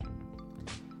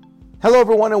Hello,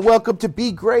 everyone, and welcome to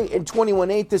Be Great in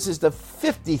 21.8. This is the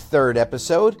 53rd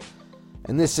episode,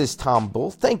 and this is Tom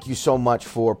Bull. Thank you so much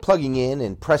for plugging in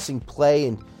and pressing play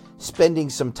and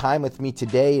spending some time with me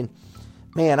today. And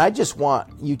man, I just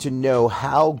want you to know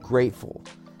how grateful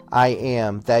I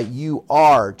am that you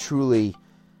are truly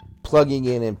plugging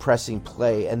in and pressing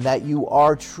play, and that you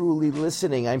are truly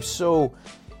listening. I'm so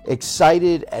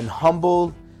excited and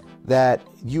humbled that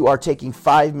you are taking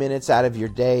 5 minutes out of your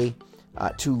day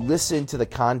to listen to the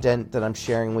content that I'm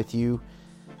sharing with you.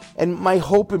 And my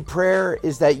hope and prayer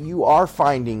is that you are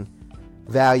finding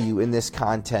value in this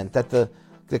content, that the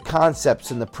concepts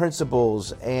and the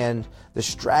principles and the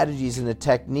strategies and the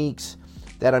techniques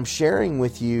that I'm sharing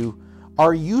with you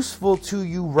are useful to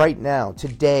you right now,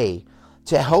 today,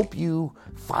 to help you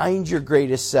find your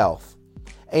greatest self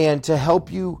and to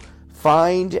help you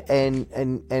find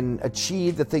and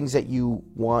achieve the things that you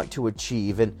want to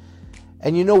achieve.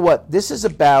 And you know what? This is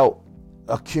about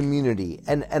a community.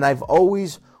 And I've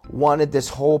always wanted this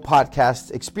whole podcast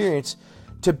experience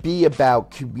to be about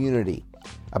community,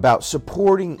 about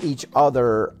supporting each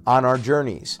other on our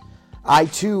journeys. I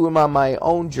too am on my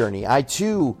own journey. I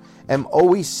too am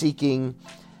always seeking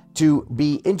to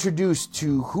be introduced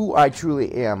to who I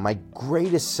truly am, my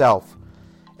greatest self.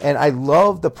 And I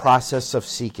love the process of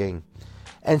seeking.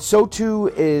 And so too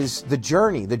is the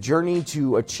journey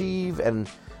to achieve and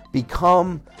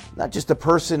become not just the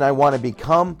person I want to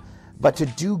become, but to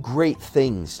do great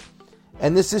things.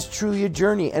 And this is truly a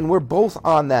journey, and we're both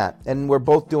on that, and we're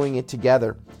both doing it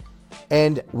together.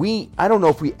 And I don't know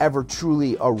if we ever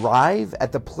truly arrive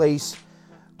at the place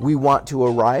we want to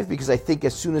arrive, because I think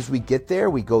as soon as we get there,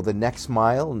 we go the next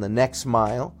mile and the next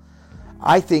mile.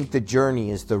 I think the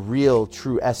journey is the real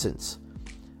true essence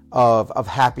of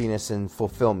happiness and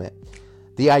fulfillment.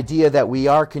 The idea that we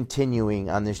are continuing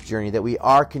on this journey, that we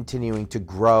are continuing to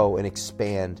grow and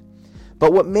expand.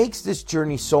 But what makes this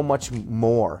journey so much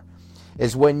more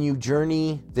is when you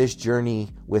journey this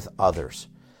journey with others.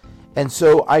 And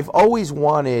so I've always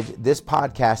wanted this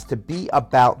podcast to be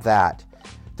about that,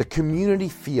 the community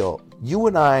feel. You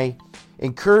and I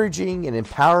encouraging and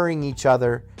empowering each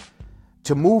other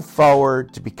to move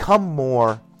forward, to become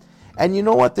more. And you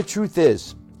know what the truth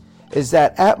is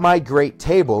that at my great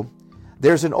table,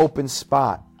 there's an open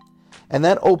spot. And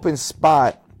that open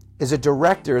spot is a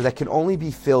director that can only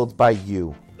be filled by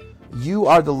you. You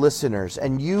are the listeners,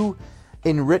 and you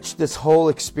enrich this whole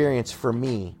experience for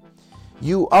me.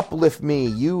 You uplift me,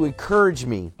 you encourage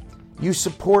me, you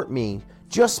support me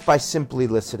just by simply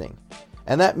listening.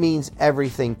 And that means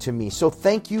everything to me. So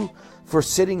thank you for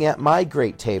sitting at my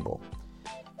great table.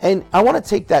 And I want to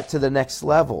take that to the next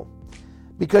level,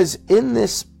 because in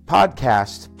this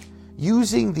podcast,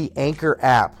 using the Anchor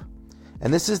app,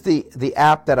 and this is the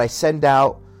app that I send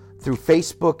out through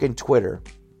Facebook and Twitter,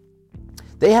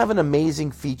 they have an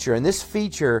amazing feature, and this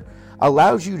feature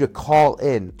allows you to call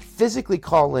in, physically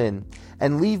call in,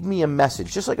 and leave me a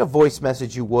message, just like a voice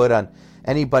message you would on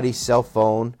anybody's cell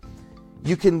phone.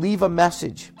 You can leave a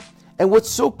message. And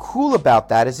what's so cool about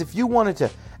that is if you wanted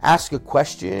to ask a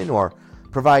question or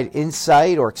provide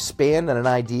insight or expand on an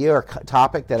idea or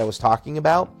topic that I was talking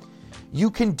about, you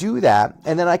can do that,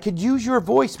 and then I could use your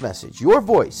voice message, your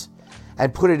voice,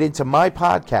 and put it into my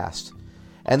podcast.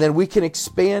 And then we can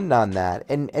expand on that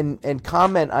and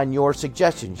comment on your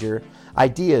suggestions, your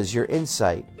ideas, your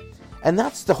insight. And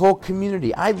that's the whole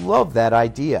community. I love that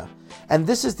idea. And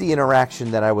this is the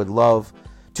interaction that I would love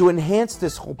to enhance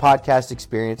this whole podcast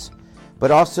experience,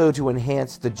 but also to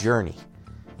enhance the journey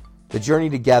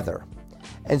together.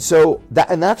 And so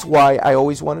that's why I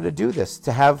always wanted to do this,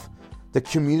 to have the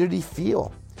community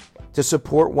feel, to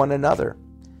support one another,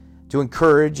 to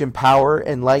encourage, empower,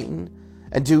 enlighten,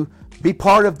 and to be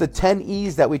part of the 10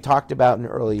 E's that we talked about in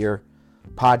earlier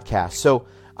podcasts. So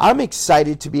I'm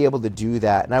excited to be able to do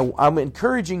that. And I'm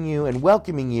encouraging you and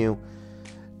welcoming you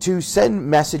to send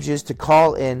messages, to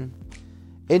call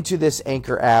into this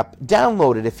Anchor app.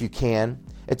 Download it if you can.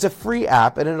 It's a free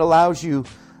app, and it allows you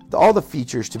all the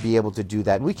features to be able to do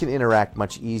that. And we can interact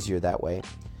much easier that way.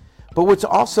 But what's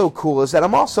also cool is that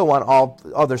I'm also on all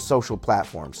other social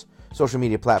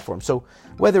media platforms. So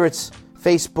whether it's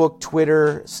Facebook,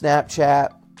 Twitter,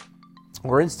 Snapchat,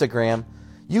 or Instagram,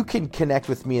 you can connect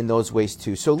with me in those ways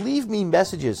too. So leave me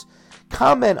messages,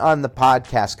 comment on the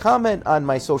podcast, comment on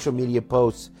my social media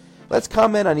posts. Let's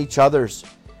comment on each other's.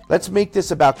 Let's make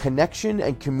this about connection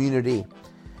and community.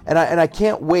 And I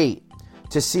can't wait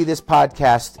to see this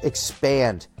podcast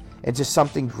expand into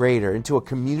something greater, into a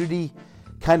community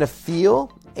kind of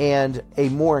feel and a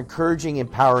more encouraging,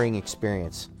 empowering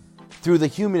experience through the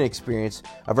human experience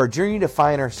of our journey to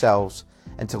find ourselves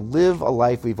and to live a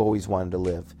life we've always wanted to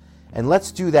live. And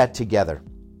let's do that together.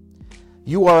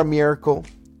 You are a miracle.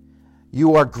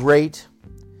 You are great.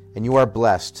 And you are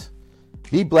blessed.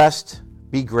 Be blessed.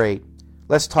 Be great.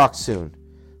 Let's talk soon.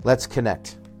 Let's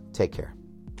connect. Take care.